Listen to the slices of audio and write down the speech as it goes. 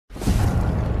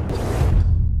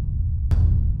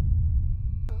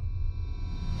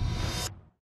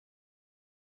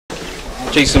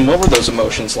Jason, what were those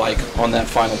emotions like on that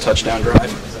final touchdown drive?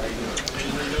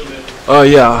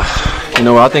 Yeah,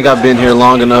 I think I've been here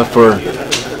long enough for,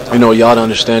 y'all to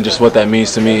understand just what that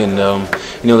means to me, and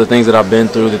the things that I've been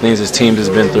through, the things this team has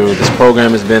been through, this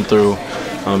program has been through,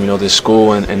 this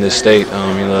school and this state.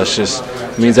 It's just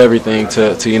it means everything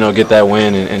to get that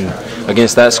win and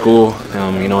against that school,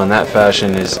 in that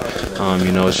fashion is,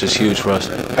 it's just huge for us.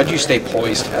 How do you stay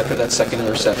poised after that second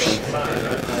interception?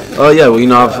 Yeah,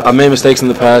 well, I've made mistakes in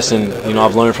the past, and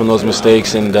I've learned from those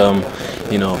mistakes, and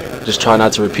just try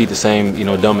not to repeat the same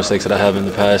dumb mistakes that I have in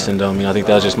the past, and I think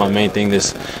that's just my main thing.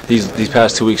 These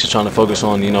past 2 weeks is trying to focus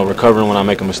on recovering when I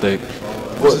make a mistake.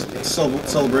 What's the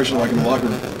celebration like in the locker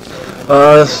room?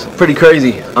 It's pretty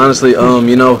crazy, honestly.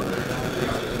 There's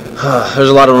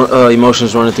a lot of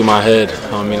emotions running through my head.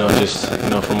 Just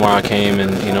from where I came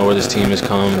and where this team has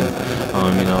come,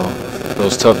 and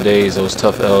those tough days, those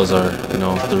tough L's are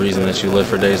the reason that you live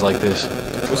for days like this.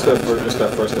 What's that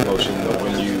first emotion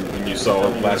when you saw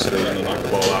last day and you knocked the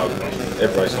ball out and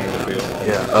everybody's on the field?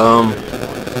 Yeah,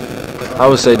 I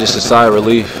would say just a sigh of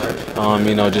relief.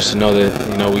 Just to know that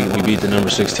we beat the number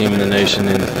 6 team in the nation,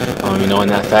 and in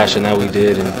that fashion that we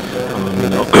did, and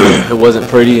it wasn't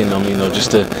pretty, and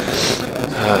just to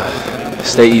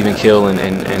stay even kill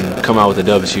and come out with a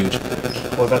dub is huge.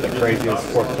 Was that the craziest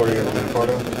fourth quarter you've ever been a part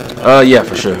of? Yeah,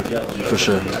 for sure.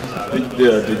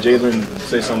 Did Jalen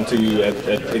say something to you at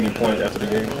any point after the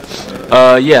game?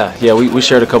 Yeah, we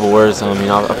shared a couple words. I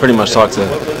pretty much talked to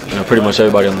pretty much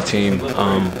everybody on the team.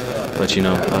 But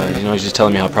he's just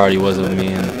telling me how proud he was of me,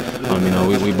 and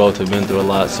we both have been through a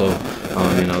lot. So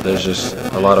there's just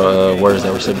a lot of words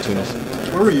that were said between us.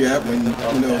 Where were you at when you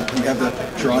got that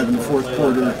drive in the fourth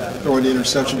quarter, throwing the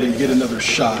interception, but you get another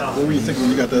shot? What were you thinking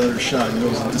when you got that other shot? It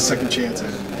was the second chance.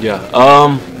 Yeah.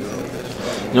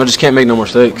 Just can't make no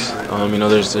mistakes.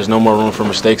 There's no more room for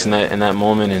mistakes in that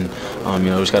moment, and we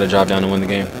just got to drive down and win the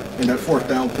game. And that fourth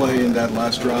down play and that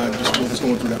last drive, just what was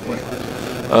going through that play?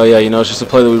 Yeah, it's just a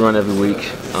play that we run every week.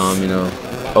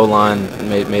 O-line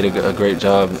made a great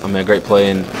job. A great play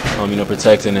and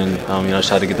protecting, and I just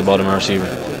had to get the ball to my receiver.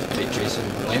 Hey, Jason,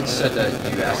 Lance said that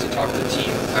you asked to talk to the team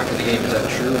after the game. Is that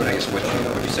true? And I guess what did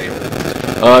you say to him?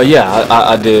 Yeah,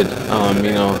 I did.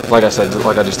 Like I said,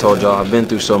 like I just told y'all, I've been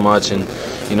through so much, and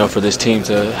for this team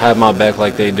to have my back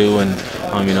like they do, and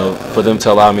for them to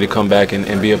allow me to come back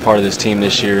and be a part of this team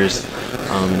this year is,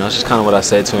 that's just kind of what I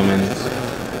said to him. And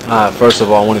first of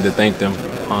all, I wanted to thank them,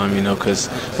 because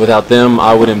without them,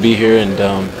 I wouldn't be here, and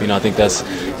I think that's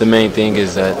the main thing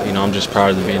is that I'm just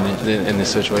proud of being in this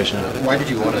situation. Why did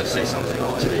you want to say something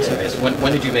to these guys?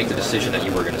 When did you make the decision that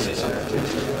you were going to say something?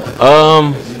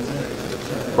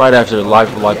 Right after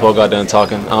Lipo got done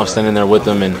talking, I was standing there with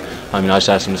them, and I just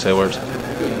asked him to say words.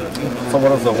 So what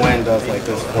does the win does like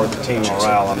this for the team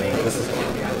morale? This is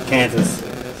Kansas'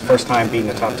 first time beating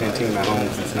a top 10 team at home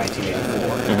since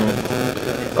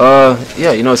 1984.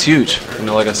 Yeah, it's huge.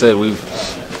 Like I said, we've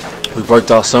worked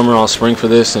all summer, all spring for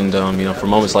this, and for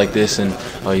moments like this, and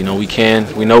we know we can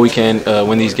win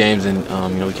these games, and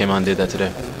we came out and did that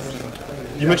today.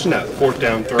 You mentioned that fourth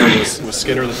down throw. Was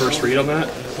Skinner the first read on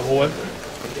that the whole way?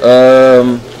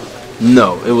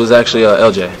 No, it was actually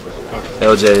LJ.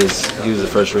 LJ he was the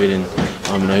first read, and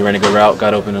he ran a good route,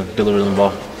 got open, and delivered the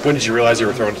ball. When did you realize you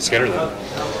were throwing to Skinner then?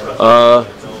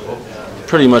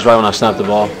 Pretty much right when I snapped the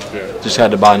ball. Yeah. Just had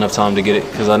to buy enough time to get it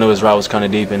because I knew his route was kind of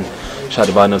deep, and just had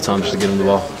to buy enough time just to get him the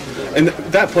ball. And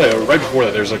that play, right before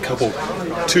that, there's a couple,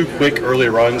 2 quick early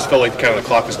runs. Felt like kind of the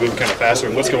clock was moving kind of faster.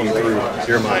 And what's going through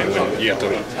your mind when you have to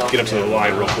get up to the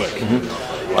line real quick?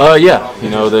 Yeah,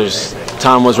 there's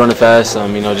time was running fast.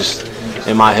 Just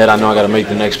in my head, I know I got to make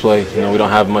the next play. We don't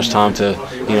have much time to,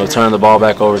 turn the ball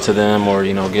back over to them or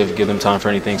give them time for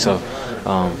anything. So,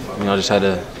 I just had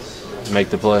to make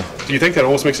the play. Do you think that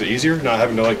almost makes it easier, not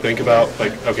having to think about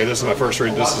okay, this is my first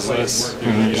read, this is this.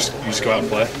 You just go out and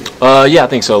play? Yeah, I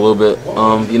think so a little bit.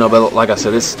 But like I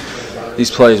said,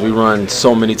 these plays we run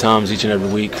so many times each and every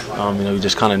week. You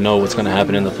just kind of know what's going to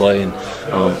happen in the play, and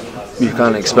you're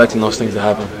kind of expecting those things to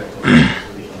happen.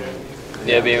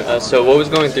 Yeah, so what was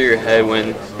going through your head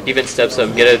when the defense steps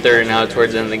up, get a third and out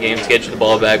towards the end of the game to get you the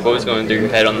ball back? What was going through your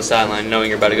head on the sideline, knowing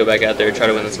you're about to go back out there and try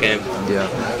to win this game?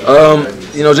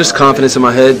 Yeah, just confidence in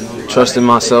my head, trusting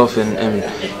myself, and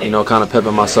kind of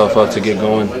pepping myself up to get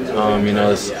going.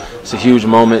 It's a huge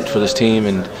moment for this team,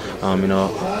 and I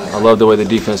love the way the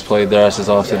defense played their asses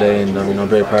off today, and I'm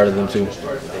very proud of them too.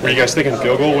 Were you guys thinking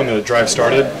field goal when the drive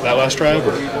started, that last drive?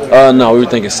 Or? No, we were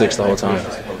thinking 6 the whole time.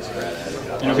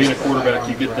 being a quarterback,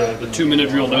 you get the 2-minute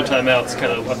drill, no timeouts.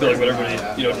 Kind of, I feel like what everybody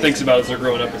thinks about as they're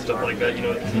growing up and stuff like that.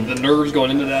 The nerves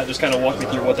going into that. Just kind of walk me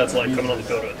through what that's like coming on the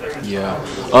field right there. Yeah,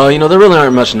 there really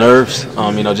aren't much nerves.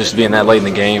 Just being that late in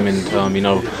the game and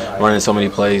running so many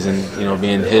plays and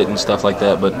being hit and stuff like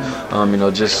that. But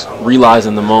just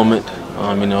realizing the moment.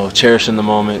 Cherishing the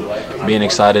moment, being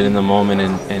excited in the moment,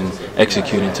 and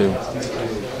executing too.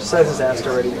 Besides this asked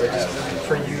already, but just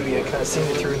for you, kind of seeing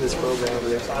it through in this program,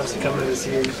 obviously coming to this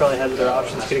year, you probably had other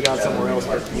options, could have gone somewhere else,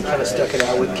 but you kind of stuck it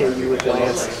out with KU, with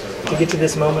Lance. To get to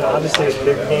this moment, obviously there's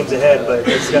big games ahead, but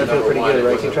it's got to feel pretty good,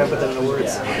 right? Can you try and put that into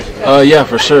words? Yeah,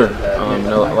 for sure.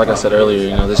 Like I said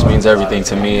earlier, this means everything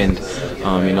to me, and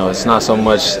it's not so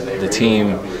much the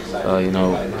team,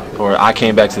 or I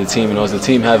came back to the team. It's the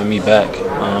team having me back,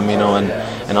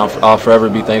 and I'll forever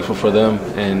be thankful for them,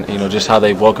 and just how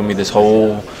they've welcomed me this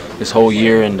whole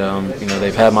year, and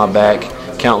they've had my back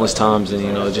countless times, and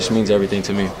it just means everything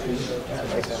to me.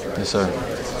 Yes, sir.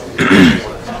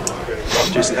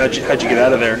 Jason, how'd you get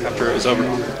out of there after it was over?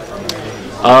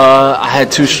 I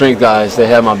had 2 strength guys. They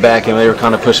had my back, and they were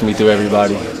kind of pushing me through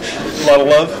everybody. A lot of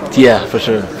love? Yeah, for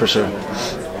sure.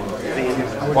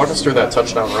 Walk us through that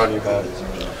touchdown run you had.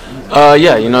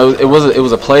 Yeah, it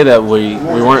was a play that we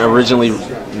weren't originally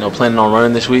planning on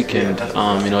running this week, and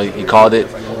he called it.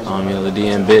 The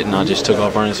DM bit, and I just took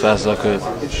off running as fast as I could.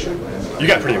 You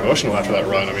got pretty emotional after that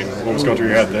run. I mean, what was going through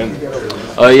your head then?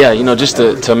 Yeah, just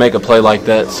to make a play like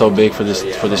that so big for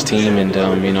this team, and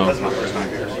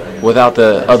without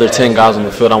the other 10 guys on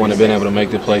the field, I wouldn't have been able to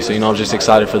make the play. So I was just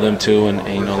excited for them too, and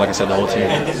like I said, the whole team.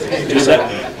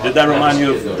 Did that remind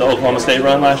you of the Oklahoma State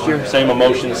run last year? Same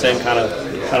emotion, same kind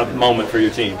of moment for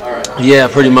your team? Yeah,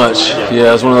 pretty much. Yeah,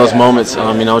 it was one of those moments.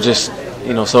 Just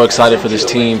so excited for this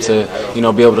team to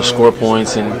be able to score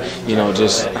points and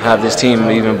just have this team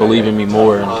even believe in me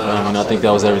more. And I think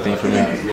that was everything for me.